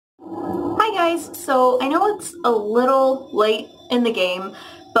Hi guys, so I know it's a little late in the game,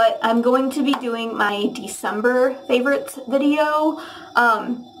 but I'm going to be doing my December favorites video.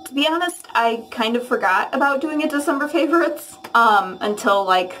 To be honest, I kind of forgot about doing a December favorites until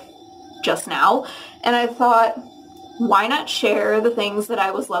like just now, and I thought, why not share the things that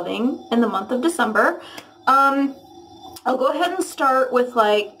I was loving in the month of December. I'll go ahead and start with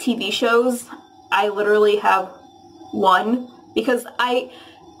like TV shows. I literally have one because I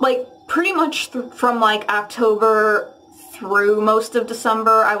like pretty much from like October through most of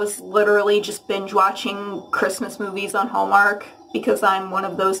December I was literally just binge watching Christmas movies on Hallmark because I'm one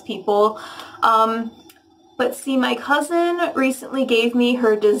of those people. But see, my cousin recently gave me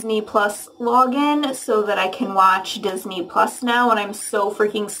her Disney Plus login so that I can watch Disney Plus now, and I'm so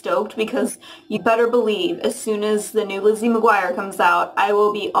freaking stoked because you better believe as soon as the new Lizzie McGuire comes out, I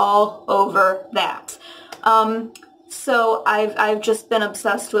will be all over that. So I've just been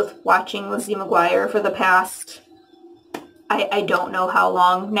obsessed with watching Lizzie McGuire for the past, I don't know how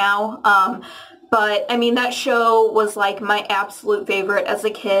long now. But, I mean, that show was, like, my absolute favorite as a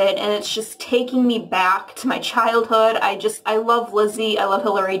kid, and it's just taking me back to my childhood. I love Lizzie. I love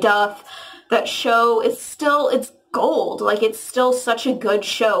Hilary Duff. That show is still, it's gold. Like, it's still such a good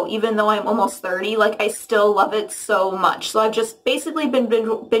show, even though I'm almost 30. Like, I still love it so much. So I've just basically been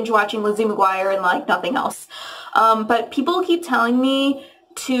binge watching Lizzie McGuire and, like, nothing else. But people keep telling me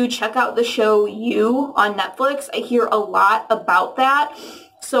to check out the show You on Netflix. I hear a lot about that.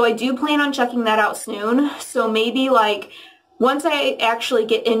 So I do plan on checking that out soon. So maybe like once I actually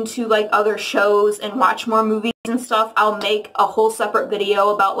get into like other shows and watch more movies and stuff, I'll make a whole separate video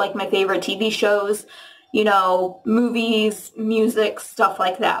about like my favorite TV shows, you know, movies, music, stuff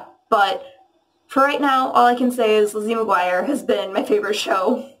like that. But for right now, all I can say is Lizzie McGuire has been my favorite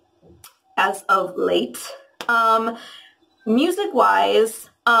show as of late. Music-wise,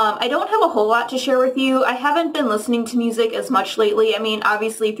 I don't have a whole lot to share with you. I haven't been listening to music as much lately. I mean,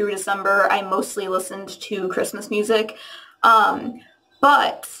 obviously through December, I mostly listened to Christmas music.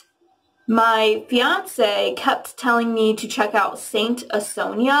 But my fiance kept telling me to check out Saint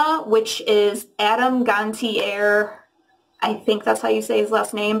Asonia, which is Adam Gontier. I think that's how you say his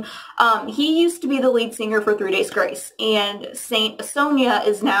last name. He used to be the lead singer for 3 Days Grace, and Saint Asonia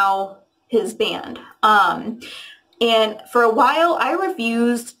is now his band. And for a while, I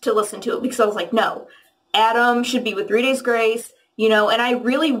refused to listen to it because I was like, no, Adam should be with 3 Days Grace, you know, and I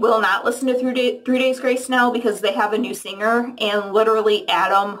really will not listen to 3 Days Grace now because they have a new singer, and literally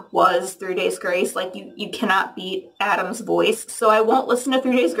Adam was 3 Days Grace. Like, you cannot beat Adam's voice, so I won't listen to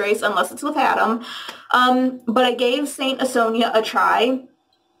 3 Days Grace unless it's with Adam. But I gave Saint Asonia a try,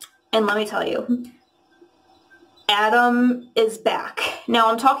 and let me tell you, Adam is back.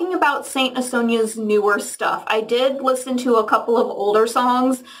 Now, I'm talking about Saint Asonia's newer stuff. I did listen to a couple of older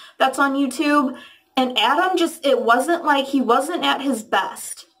songs that's on YouTube, and Adam just, it wasn't like, he wasn't at his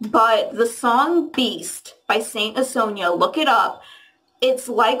best. But the song Beast by Saint Asonia, look it up. It's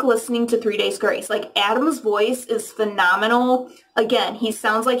like listening to 3 Days Grace. Like, Adam's voice is phenomenal. Again, he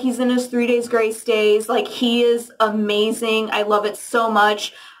sounds like he's in his 3 Days Grace days. Like, he is amazing. I love it so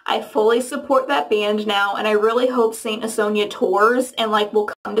much. I fully support that band now, and I really hope Saint Asonia tours and like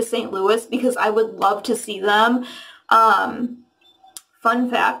will come to St. Louis because I would love to see them. Fun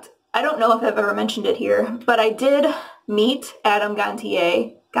fact, I don't know if I've ever mentioned it here, but I did meet Adam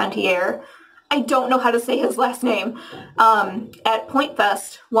Gontier. I don't know how to say his last name. At Point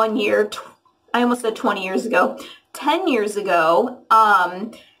Fest one year, I almost said 20 years ago, 10 years ago,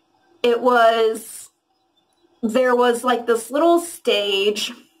 there was like this little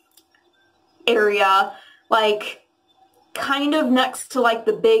stage area, like kind of next to like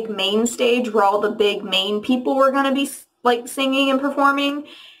the big main stage where all the big main people were going to be like singing and performing.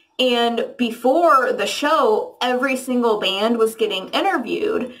 And before the show, every single band was getting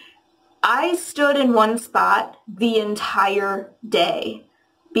interviewed. I stood in one spot the entire day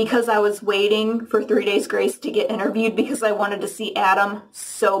because I was waiting for 3 Days Grace to get interviewed because I wanted to see Adam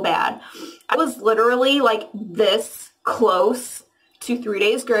so bad. I was literally like this close to 3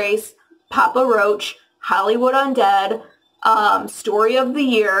 Days Grace, Papa Roach, Hollywood Undead, Story of the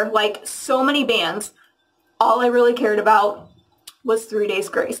Year, like so many bands. All I really cared about was 3 Days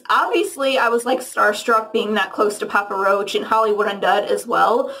Grace. Obviously, I was like starstruck being that close to Papa Roach and Hollywood Undead as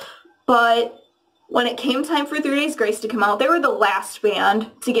well, but when it came time for 3 Days Grace to come out, they were the last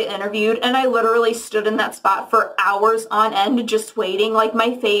band to get interviewed, and I literally stood in that spot for hours on end just waiting. Like,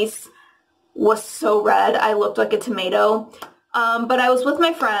 my face was so red, I looked like a tomato. But I was with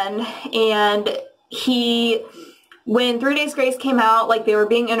my friend, and when 3 Days Grace came out, like, they were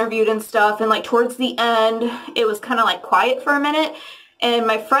being interviewed and stuff, and like towards the end, it was kind of like quiet for a minute, And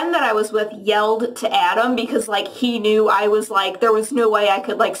my friend that I was with yelled to Adam because, like, he knew I was, like, there was no way I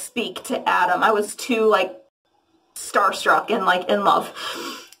could, like, speak to Adam. I was too, like, starstruck and, like, in love.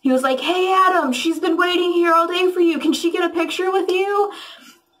 He was like, "Hey, Adam, she's been waiting here all day for you. Can she get a picture with you?"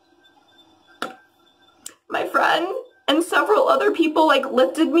 My friend and several other people, like,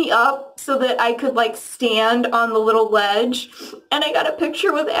 lifted me up so that I could, like, stand on the little ledge. And I got a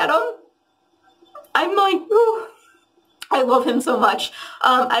picture with Adam. I'm like, ooh. I love him so much.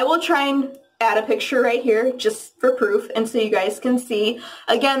 I will try and add a picture right here just for proof and so you guys can see.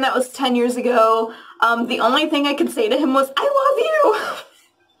 Again, that was 10 years ago. The only thing I could say to him was, "I love you."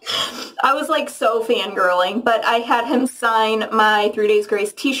 I was like so fangirling, but I had him sign my 3 Days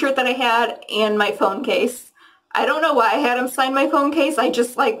Grace t-shirt that I had and my phone case. I don't know why I had him sign my phone case. I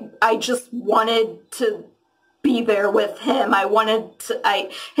just wanted to be there with him. I wanted to,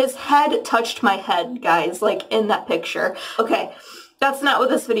 his head touched my head, guys, like in that picture. Okay, that's not what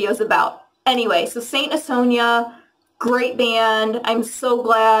this video is about. Anyway, so Saint Asonia, great band. I'm so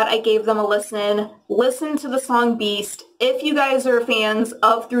glad I gave them a listen. Listen to the song Beast. If you guys are fans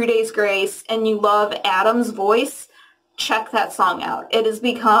of 3 Days Grace and you love Adam's voice, check that song out. It has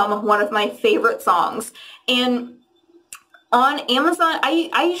become one of my favorite songs. And on Amazon,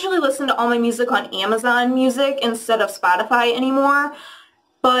 I usually listen to all my music on Amazon Music instead of Spotify anymore,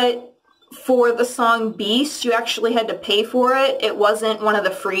 but for the song Beast, you actually had to pay for it. It wasn't one of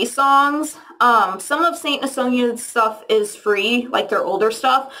the free songs. Some of Saint Asonia's stuff is free, like their older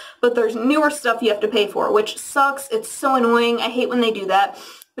stuff, but there's newer stuff you have to pay for, which sucks. It's so annoying. I hate when they do that.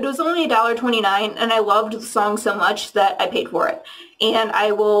 But it was only $1.29, and I loved the song so much that I paid for it. And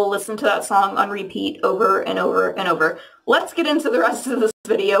I will listen to that song on repeat over and over and over. Let's get into the rest of this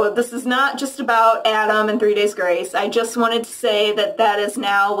video. This is not just about Adam and 3 Days Grace. I just wanted to say that that is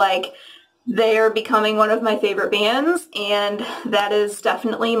now, like, they're becoming one of my favorite bands, and that is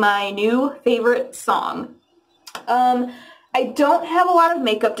definitely my new favorite song. I don't have a lot of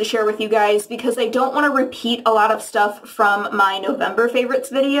makeup to share with you guys because I don't want to repeat a lot of stuff from my November favorites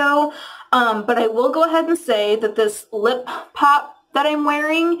video, but I will go ahead and say that this lip pop that I'm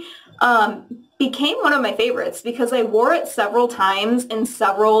wearing became one of my favorites because I wore it several times in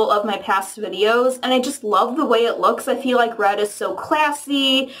several of my past videos, and I just love the way it looks. I feel like red is so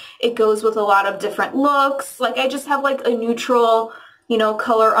classy. It goes with a lot of different looks. Like, I just have like a neutral, you know,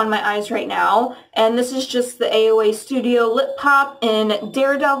 color on my eyes right now. And this is just the AOA Studio Lip Pop in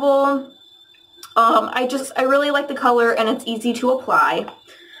Daredevil. I really like the color and it's easy to apply.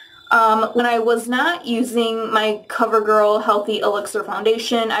 When I was not using my CoverGirl Healthy Elixir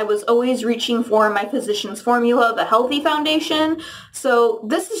Foundation, I was always reaching for my Physicians Formula, the Healthy Foundation. So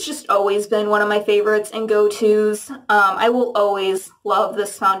this has just always been one of my favorites and go-tos. I will always love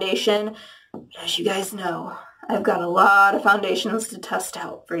this foundation. But as you guys know, I've got a lot of foundations to test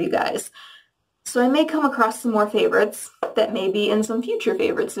out for you guys. So I may come across some more favorites that may be in some future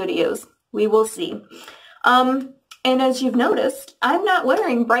favorites videos. We will see. And as you've noticed, I'm not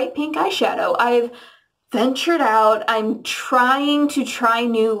wearing bright pink eyeshadow. I've ventured out. I'm trying to try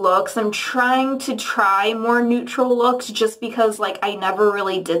new looks. I'm trying to try more neutral looks just because, like, I never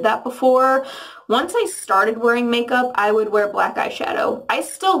really did that before. Once I started wearing makeup, I would wear black eyeshadow. I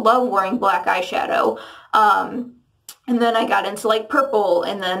still love wearing black eyeshadow. And then I got into, like, purple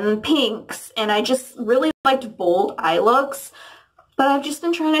and then pinks, and I just really liked bold eye looks. But I've just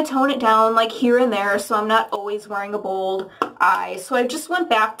been trying to tone it down, like, here and there, so I'm not always wearing a bold eye. So I just went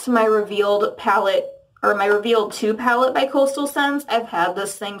back to my Revealed palette, or my Revealed 2 palette by Coastal Scents. I've had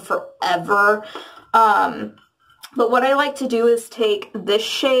this thing forever. But what I like to do is take this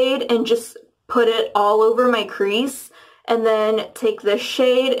shade and just put it all over my crease, and then take this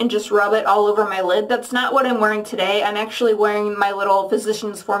shade and just rub it all over my lid. That's not what I'm wearing today. I'm actually wearing my little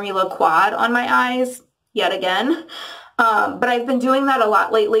Physicians Formula Quad on my eyes, yet again. But I've been doing that a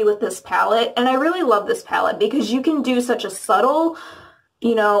lot lately with this palette, and I really love this palette because you can do such a subtle,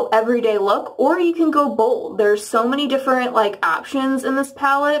 you know, everyday look, or you can go bold. There's so many different, like, options in this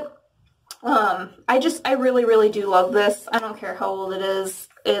palette. I really, really do love this. I don't care how old it is.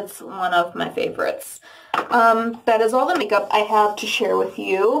 It's one of my favorites. That is all the makeup I have to share with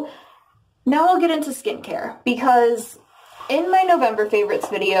you. Now I'll get into skincare because in my November favorites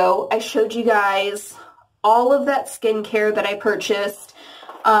video, I showed you guys all of that skincare that I purchased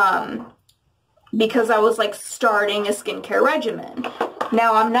because I was, like, starting a skincare regimen.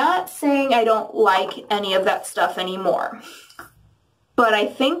 Now, I'm not saying I don't like any of that stuff anymore, but I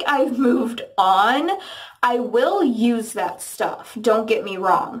think I've moved on. I will use that stuff, don't get me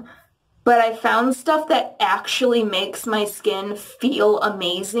wrong, but I found stuff that actually makes my skin feel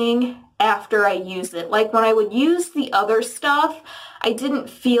amazing after I use it. Like when I would use the other stuff, I didn't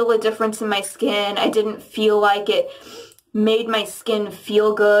feel a difference in my skin. I didn't feel like it made my skin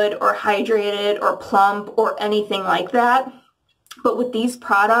feel good or hydrated or plump or anything like that. But with these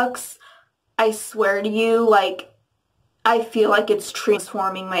products, I swear to you, like, I feel like it's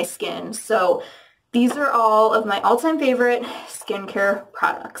transforming my skin. So these are all of my all-time favorite skincare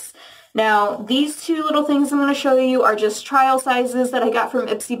products. Now, these two little things I'm going to show you are just trial sizes that I got from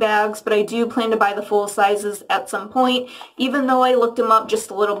Ipsy Bags, but I do plan to buy the full sizes at some point, even though I looked them up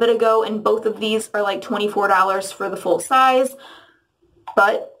just a little bit ago, and both of these are like $24 for the full size,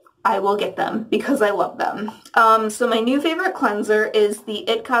 but I will get them because I love them. So my new favorite cleanser is the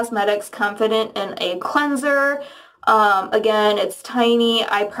IT Cosmetics Confident in a Cleanser. Again, it's tiny.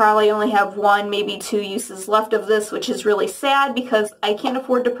 I probably only have 1, maybe 2 uses left of this, which is really sad because I can't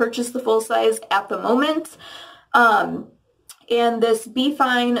afford to purchase the full size at the moment. And this Be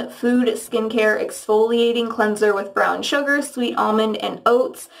Fine Food Skincare Exfoliating Cleanser with brown sugar, sweet almond, and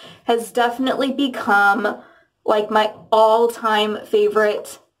oats has definitely become like my all-time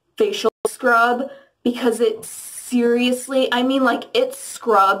favorite facial scrub because it seriously, I mean, like, it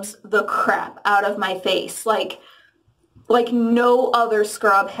scrubs the crap out of my face. Like no other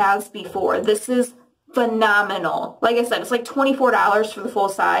scrub has before. This is phenomenal. Like I said, it's like $24 for the full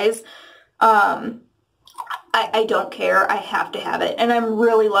size. I don't care. I have to have it. And I'm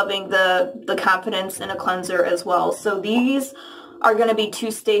really loving the Confidence in a Cleanser as well. So these are going to be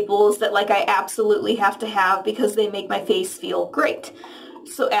 2 staples that like I absolutely have to have because they make my face feel great.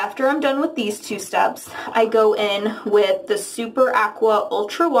 So after I'm done with these 2 steps, I go in with the Super Aqua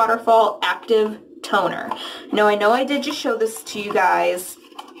Ultra Waterfall Active Toner. Now, I know I did just show this to you guys,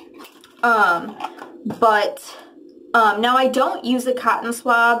 but now I don't use a cotton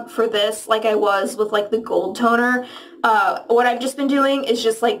swab for this like I was with like the gold toner. What I've just been doing is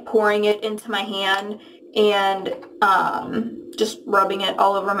just like pouring it into my hand and just rubbing it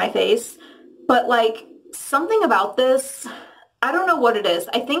all over my face. But like something about this, I don't know what it is.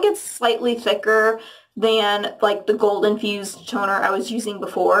 I think it's slightly thicker than like the gold infused toner I was using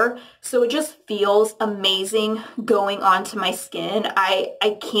before. So it just feels amazing going onto my skin.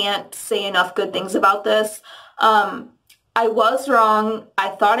 I can't say enough good things about this. I was wrong. I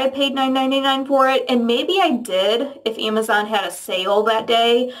thought I paid $9.99 for it, and maybe I did if Amazon had a sale that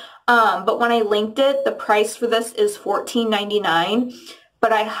day. But when I linked it, the price for this is $14.99,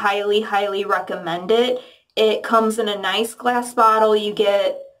 but I highly, highly recommend it. It comes in a nice glass bottle. You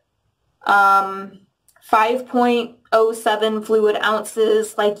get 5.07 fluid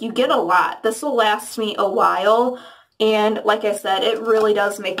ounces. Like, you get a lot. This will last me a while, and like I said, it really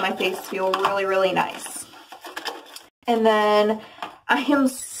does make my face feel really, really nice. And then I am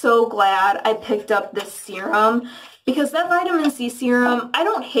so glad I picked up this serum because that vitamin C serum, I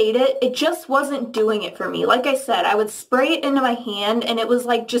don't hate it. It just wasn't doing it for me. Like I said, I would spray it into my hand and it was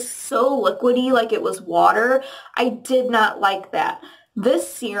like just so liquidy, like it was water. I did not like that.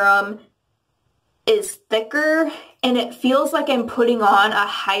 This serum is thicker and it feels like I'm putting on a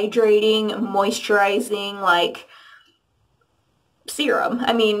hydrating, moisturizing, like, serum.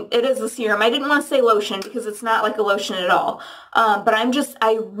 I mean, it is a serum. I didn't want to say lotion because it's not like a lotion at all. But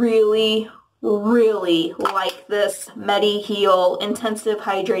I really, really like this MediHeal Intensive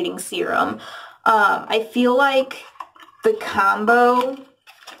Hydrating Serum. I feel like the combo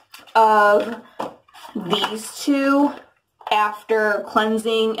of these two after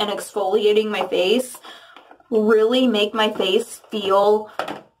cleansing and exfoliating my face really make my face feel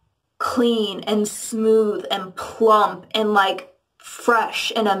clean and smooth and plump and like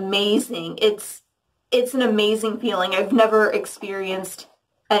fresh and amazing. It's an amazing feeling. I've never experienced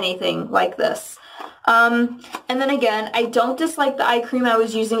anything like this. And then again, I don't dislike the eye cream I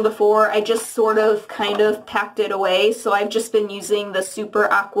was using before. I just sort of kind of packed it away. So I've just been using the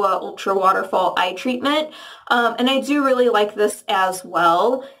Super Aqua Ultra Waterfall Eye Treatment. And I do really like this as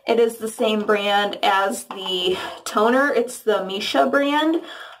well. It is the same brand as the toner. It's the Misha brand.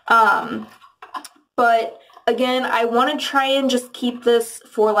 But again, I want to try and just keep this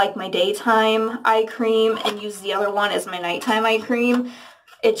for like my daytime eye cream and use the other one as my nighttime eye cream.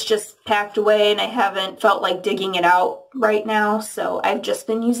 It's just packed away and I haven't felt like digging it out right now, so I've just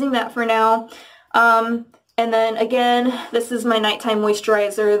been using that for now. And then again, this is my nighttime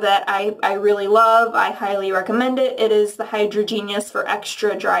moisturizer that I really love. I highly recommend it. It is the Hydrogenius for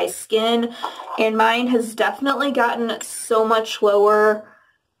extra dry skin, and mine has definitely gotten so much lower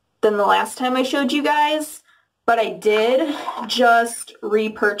than the last time I showed you guys. But I did just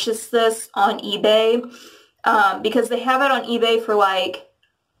repurchase this on eBay because they have it on eBay for like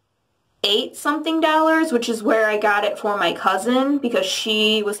 $8 something, which is where I got it for my cousin because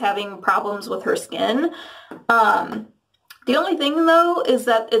she was having problems with her skin. The only thing though is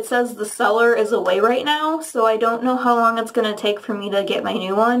that it says the seller is away right now, so I don't know how long it's going to take for me to get my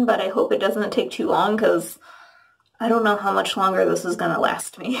new one, but I hope it doesn't take too long because I don't know how much longer this is going to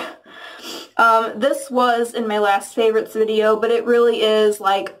last me. This was in my last favorites video, but it really is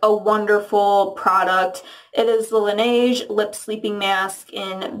like a wonderful product. It is the Laneige Lip Sleeping Mask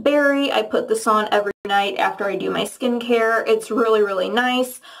in Berry. I put this on every night after I do my skincare. It's really, really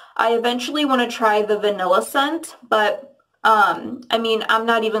nice. I eventually want to try the vanilla scent, but I mean, I'm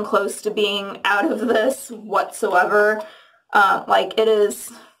not even close to being out of this whatsoever. Like it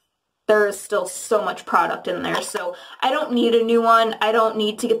is... There's still so much product in there, so I don't need a new one. I don't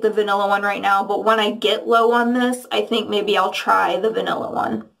need to get the vanilla one right now, but when I get low on this, I think maybe I'll try the vanilla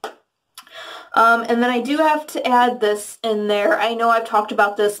one. And then I do have to add this in there. I know I've talked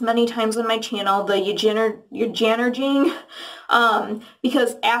about this many times on my channel, the Eugenerging,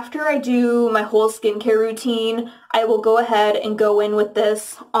 because after I do my whole skincare routine, I will go ahead and go in with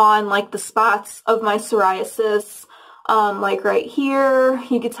this on like the spots of my psoriasis. Like right here,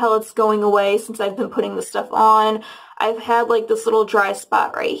 you can tell it's going away since I've been putting this stuff on. I've had like this little dry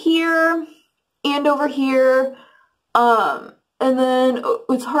spot right here and over here, and then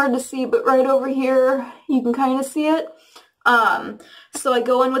it's hard to see, but right over here, you can kind of see it. So I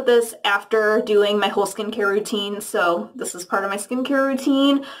go in with this after doing my whole skincare routine, so this is part of my skincare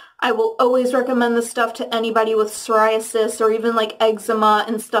routine. I will always recommend this stuff to anybody with psoriasis or even like eczema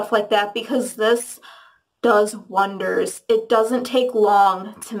and stuff like that because this does wonders. It doesn't take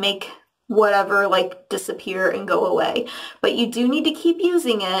long to make whatever like disappear and go away, but you do need to keep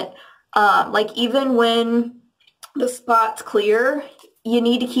using it. Like even when the spot's clear, you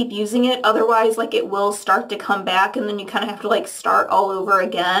need to keep using it, otherwise like it will start to come back and then you kind of have to like start all over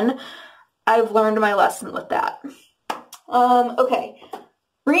again. I've learned my lesson with that. Okay,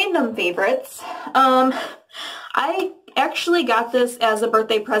 random favorites. I actually got this as a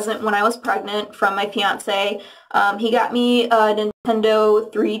birthday present when I was pregnant from my fiance. He got me a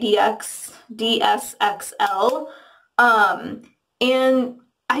Nintendo 3DS DS XL, and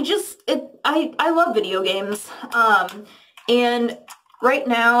I love video games, and right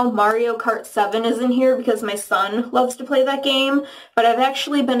now Mario Kart 7 is in here because my son loves to play that game, but I've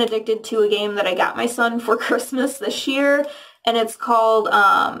actually been addicted to a game that I got my son for Christmas this year, and it's called,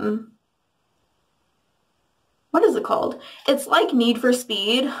 what is it called? It's like Need for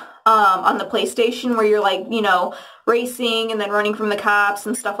Speed on the PlayStation where you're like, you know, racing and then running from the cops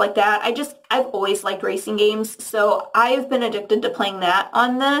and stuff like that. I've always liked racing games, so I've been addicted to playing that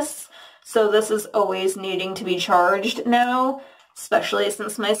on this. So this is always needing to be charged now, especially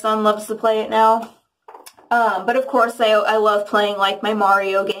since my son loves to play it now. But of course I love playing like my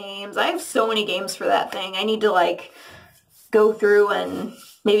Mario games. I have so many games for that thing. I need to like go through and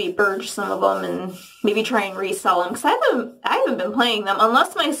maybe purge some of them and maybe try and resell them because I haven't been playing them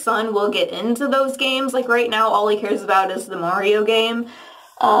unless my son will get into those games. Like right now all he cares about is the Mario game,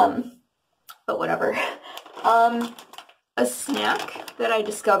 but whatever. A snack that I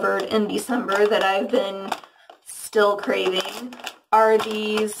discovered in December that I've been still craving are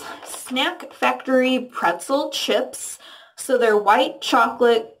these Snack Factory pretzel chips. So they're white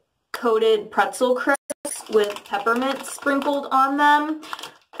chocolate coated pretzel crisps with peppermint sprinkled on them.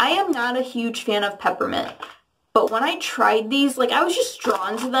 I am not a huge fan of peppermint, but when I tried these, like I was just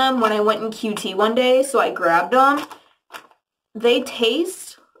drawn to them when I went in QT one day, so I grabbed them. They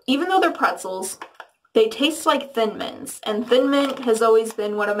taste, even though they're pretzels, they taste like Thin Mints, and Thin Mint has always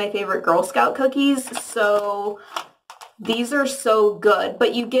been one of my favorite Girl Scout cookies, so these are so good,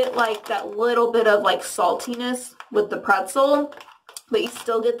 but you get like that little bit of like saltiness with the pretzel, but you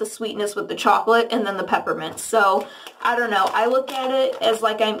still get the sweetness with the chocolate and then the peppermint. So, I don't know. I look at it as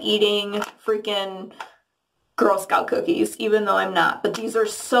like I'm eating freaking Girl Scout cookies, even though I'm not. But these are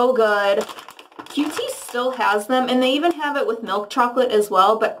so good. QT still has them, and they even have it with milk chocolate as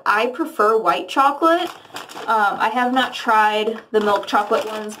well, but I prefer white chocolate. I have not tried the milk chocolate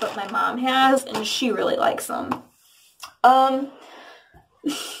ones, but my mom has, and she really likes them. I'm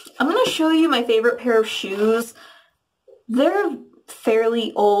going to show you my favorite pair of shoes. They're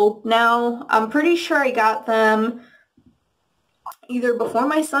fairly old now. I'm pretty sure I got them either before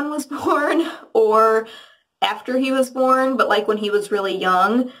my son was born or after he was born, but like when he was really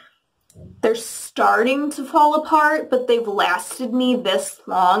young. They're starting to fall apart, but they've lasted me this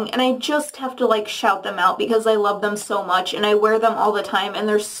long, and I just have to like shout them out because I love them so much and I wear them all the time, and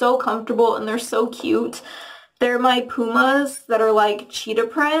they're so comfortable and they're so cute. They're my Pumas that are like cheetah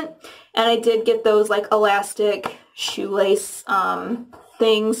print, and I did get those like elastic shoelace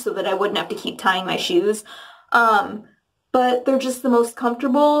things so that I wouldn't have to keep tying my shoes. But they're just the most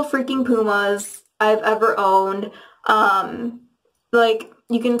comfortable freaking Pumas I've ever owned. Like,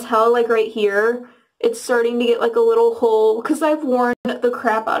 you can tell, like, right here, it's starting to get, like, a little hole, because I've worn the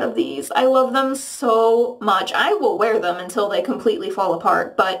crap out of these. I love them so much. I will wear them until they completely fall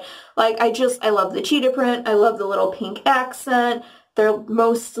apart, but, like, I love the cheetah print. I love the little pink accent. They're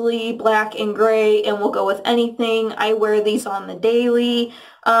mostly black and gray and will go with anything. I wear these on the daily.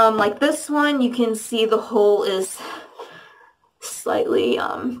 Like this one, you can see the hole is slightly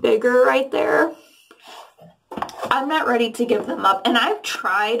bigger right there. I'm not ready to give them up, and I've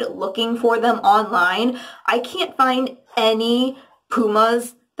tried looking for them online. I can't find any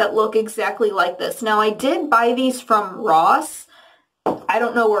Pumas that look exactly like this. Now, I did buy these from Ross. I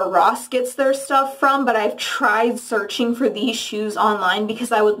don't know where Ross gets their stuff from, but I've tried searching for these shoes online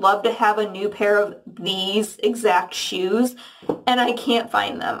because I would love to have a new pair of these exact shoes, and I can't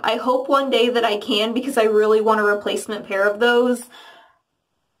find them. I hope one day that I can, because I really want a replacement pair of those,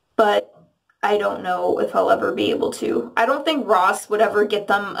 but I don't know if I'll ever be able to. I don't think Ross would ever get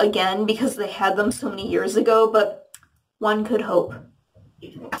them again because they had them so many years ago, but one could hope.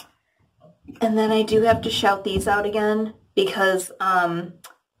 And then I do have to shout these out again because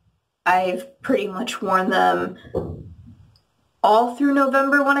I've pretty much worn them all through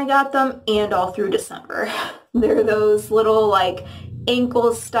November when I got them and all through December. They're those little like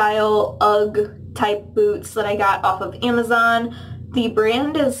ankle style UGG type boots that I got off of Amazon. The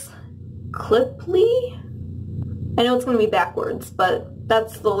brand is Cliply? I know it's going to be backwards, but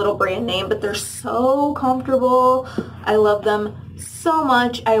that's the little brand name, but they're so comfortable. I love them so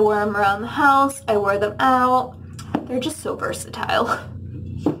much. I wear them around the house. I wear them out. They're just so versatile.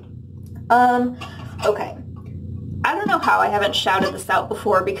 Okay. I don't know how I haven't shouted this out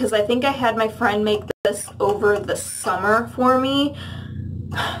before because I think I had my friend make this over the summer for me.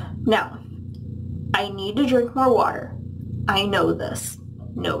 Now, I need to drink more water. I know this.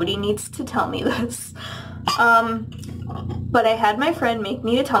 Nobody needs to tell me this. But I had my friend make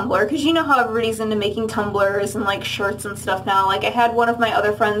me a tumbler, because you know how everybody's into making tumblers and like shirts and stuff now. Like I had one of my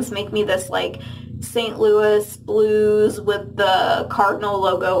other friends make me this like St. Louis Blues with the Cardinal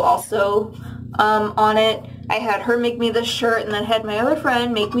logo also on it. I had her make me this shirt, and then had my other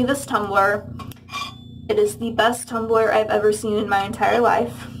friend make me this tumbler. It is the best tumbler I've ever seen in my entire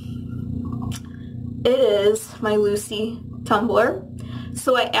life. It is my Lucy tumbler.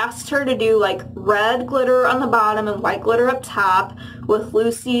 So I asked her to do like red glitter on the bottom and white glitter up top with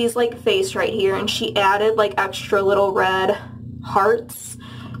Lucy's like face right here, and she added like extra little red hearts,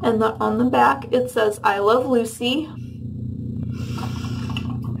 and on the back it says I love Lucy.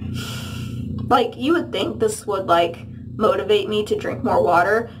 Like, you would think this would like motivate me to drink more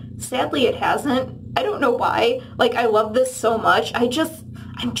water. Sadly it hasn't. I don't know why. Like, I love this so much. I'm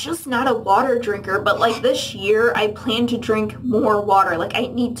just not a water drinker, but like this year I plan to drink more water. Like, I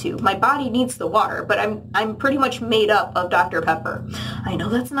need to. My body needs the water, but I'm pretty much made up of Dr. Pepper. I know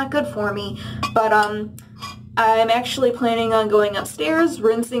that's not good for me, but I'm actually planning on going upstairs,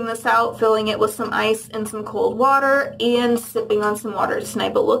 rinsing this out, filling it with some ice and some cold water, and sipping on some water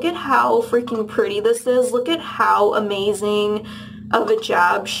tonight. But look at how freaking pretty this is. Look at how amazing of a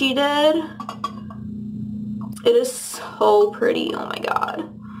job she did. It is so pretty, oh my god.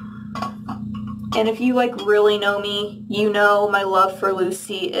 And if you like really know me, you know my love for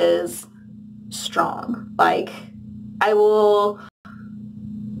Lucy is strong. Like, I will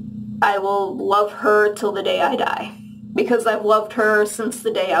love her till the day I die, because I've loved her since the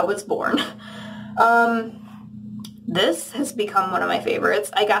day I was born. This has become one of my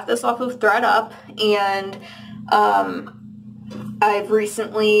favorites. I got this off of thredUP, and I've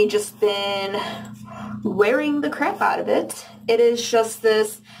recently just been wearing the crap out of it. It is just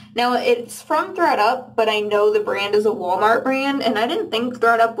this, now it's from thredUP, but I know the brand is a Walmart brand, and I didn't think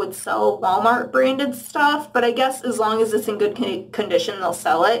thredUP would sell Walmart branded stuff, but I guess as long as it's in good condition, they'll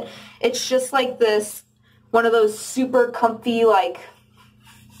sell it. It's just like this, one of those super comfy, like,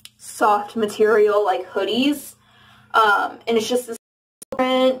 soft material, like hoodies, and it's just this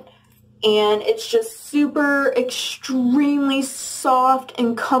print, and it's just super extremely soft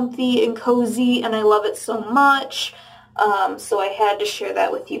and comfy and cozy, and I love it so much. So I had to share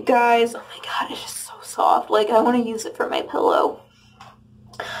that with you guys. Oh my god, it is so soft. Like, I want to use it for my pillow.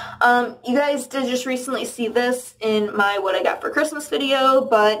 You guys did just recently see this in my What I Got for Christmas video,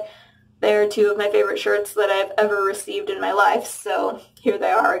 but they're two of my favorite shirts that I've ever received in my life, so here they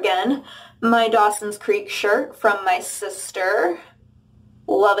are again. My Dawson's Creek shirt from my sister.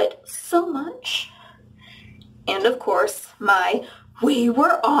 Love it so much. And of course, my We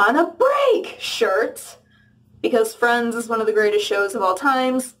Were on a Break shirt. because Friends is one of the greatest shows of all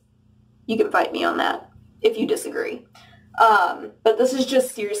times. You can fight me on that if you disagree. But this is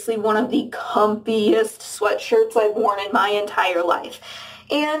just seriously one of the comfiest sweatshirts I've worn in my entire life.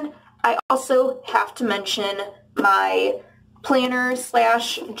 And I also have to mention my planner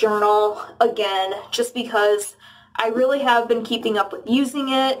slash journal again, just because I really have been keeping up with using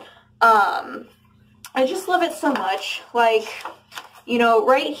it. I just love it so much. Like, you know,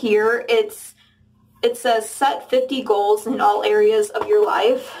 right here, it says set 50 goals in all areas of your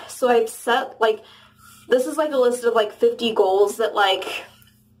life. So I've set, like, this is like a list of like 50 goals that like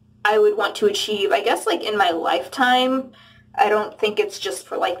I would want to achieve, I guess, like in my lifetime. I don't think it's just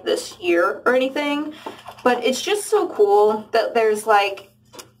for like this year or anything, but it's just so cool that there's like,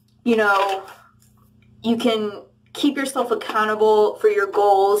 you know, you can keep yourself accountable for your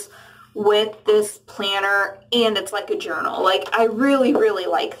goals with this planner, and it's like a journal. Like, I really, really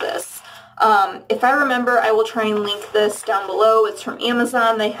like this. If I remember, I will try and link this down below. It's from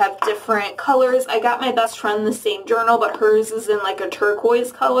Amazon. They have different colors. I got my best friend the same journal, but hers is in like a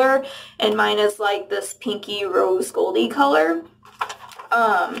turquoise color, and mine is like this pinky rose goldy color.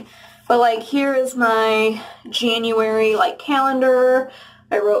 But like, here is my January like calendar.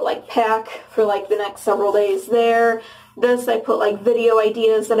 I wrote like pack for like the next several days there. This, I put like video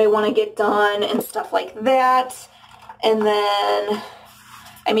ideas that I want to get done and stuff like that. And then,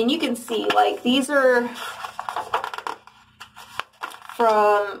 I mean, you can see, like, these are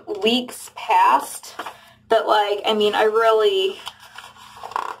from weeks past that, like, I mean, I really,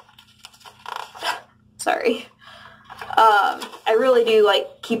 sorry, I really do,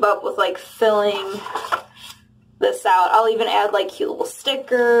 like, keep up with, like, filling this out. I'll even add, like, cute little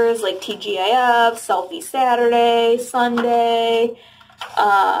stickers, like TGIF, Selfie Saturday, Sunday,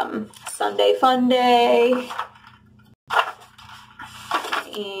 Sunday Fun Day.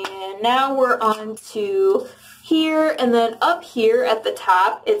 And now we're on to here, and then up here at the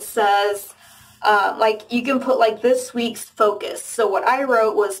top it says, like, you can put like this week's focus. So what I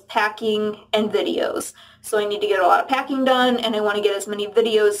wrote was packing and videos. So I need to get a lot of packing done, and I want to get as many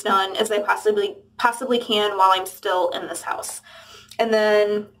videos done as I possibly can while I'm still in this house. And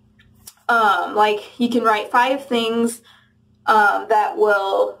then, like, you can write 5 things that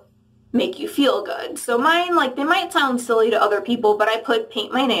will make you feel good. So mine, like, they might sound silly to other people, but I put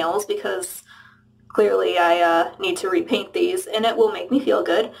paint my nails because clearly I need to repaint these, and it will make me feel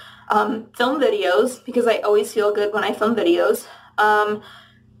good. Film videos, because I always feel good when I film videos.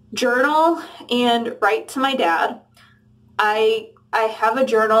 Journal and write to my dad. I have a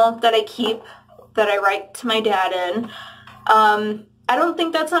journal that I keep that I write to my dad in. I don't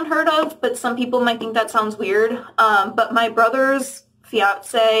think that's unheard of, but some people might think that sounds weird. But my brother's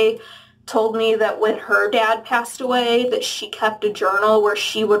fiance told me that when her dad passed away, that she kept a journal where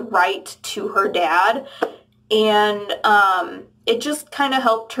she would write to her dad, and it just kind of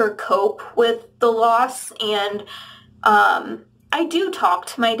helped her cope with the loss. And I do talk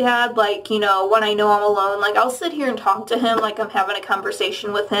to my dad, like, you know, when I know I'm alone, like, I'll sit here and talk to him like I'm having a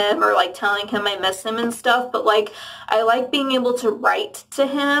conversation with him, or like telling him I miss him and stuff, but like, I like being able to write to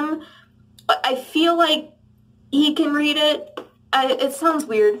him. I feel like he can read it. It sounds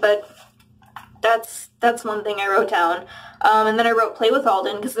weird, but that's one thing I wrote down. And then I wrote play with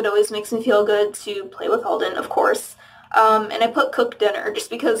Alden, because it always makes me feel good to play with Alden, of course. And I put cook dinner, just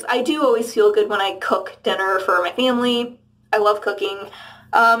because I do always feel good when I cook dinner for my family. I love cooking.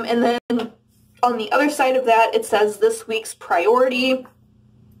 And then on the other side of that, it says this week's priority.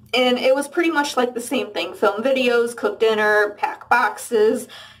 And it was pretty much like the same thing. Film videos, cook dinner, pack boxes.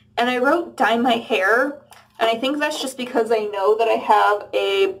 And I wrote dye my hair. And I think that's just because I know that I have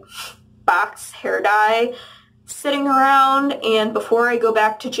a box hair dye sitting around, and before I go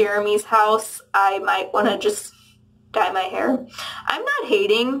back to Jeremy's house, I might want to just dye my hair. I'm not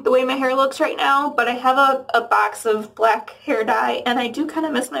hating the way my hair looks right now, but I have a box of black hair dye, and I do kind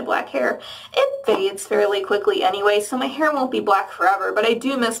of miss my black hair. It fades fairly quickly anyway, so my hair won't be black forever, but I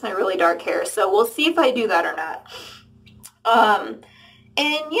do miss my really dark hair, so we'll see if I do that or not.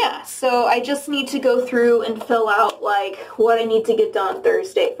 And yeah, so I just need to go through and fill out like what I need to get done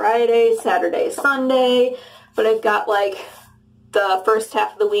Thursday, Friday, Saturday, Sunday, but I've got like the first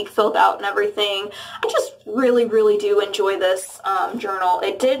half of the week filled out and everything. I just really, really do enjoy this journal.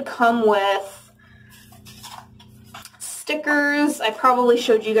 It did come with stickers. I probably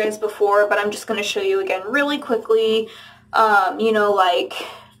showed you guys before, but I'm just going to show you again really quickly. You know, like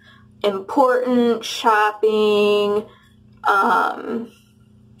important, shopping,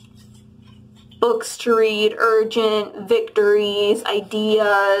 books to read, urgent, victories,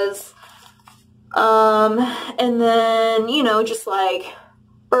 ideas, and then, you know, just like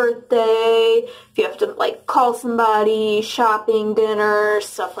birthday, if you have to like call somebody, shopping, dinner,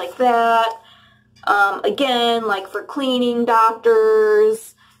 stuff like that. Again, like for cleaning,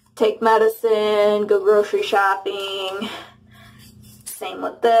 doctors, take medicine, go grocery shopping. Same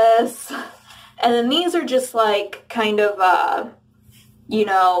with this. And then these are just like kind of, you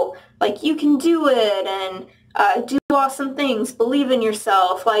know, like you can do it and do awesome things, believe in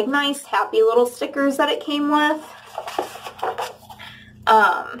yourself, like nice, happy little stickers that it came with.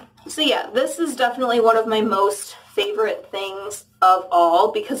 So yeah, this is definitely one of my most favorite things of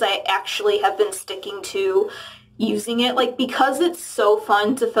all because I actually have been sticking to using it, like because it's so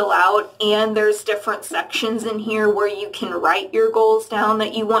fun to fill out and there's different sections in here where you can write your goals down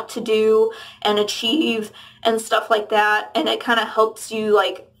that you want to do and achieve and stuff like that, and it kind of helps you,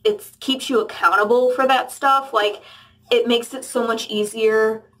 like it keeps you accountable for that stuff. Like it makes it so much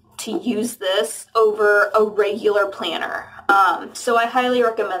easier to use this over a regular planner. So I highly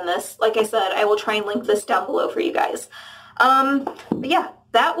recommend this. Like I said, I will try and link this down below for you guys. But yeah,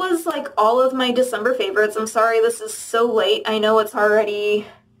 that was like all of my December favorites. I'm sorry this is so late. I know it's already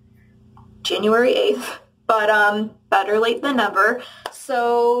January 8th, but better late than never.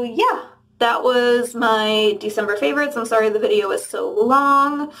 So yeah, that was my December favorites. I'm sorry the video was so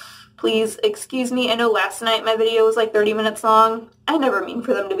long. Please excuse me. I know last night my video was like 30 minutes long. I never mean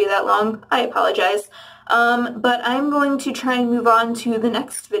for them to be that long. I apologize. But I'm going to try and move on to the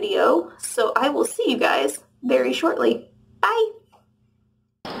next video. So I will see you guys very shortly. Bye!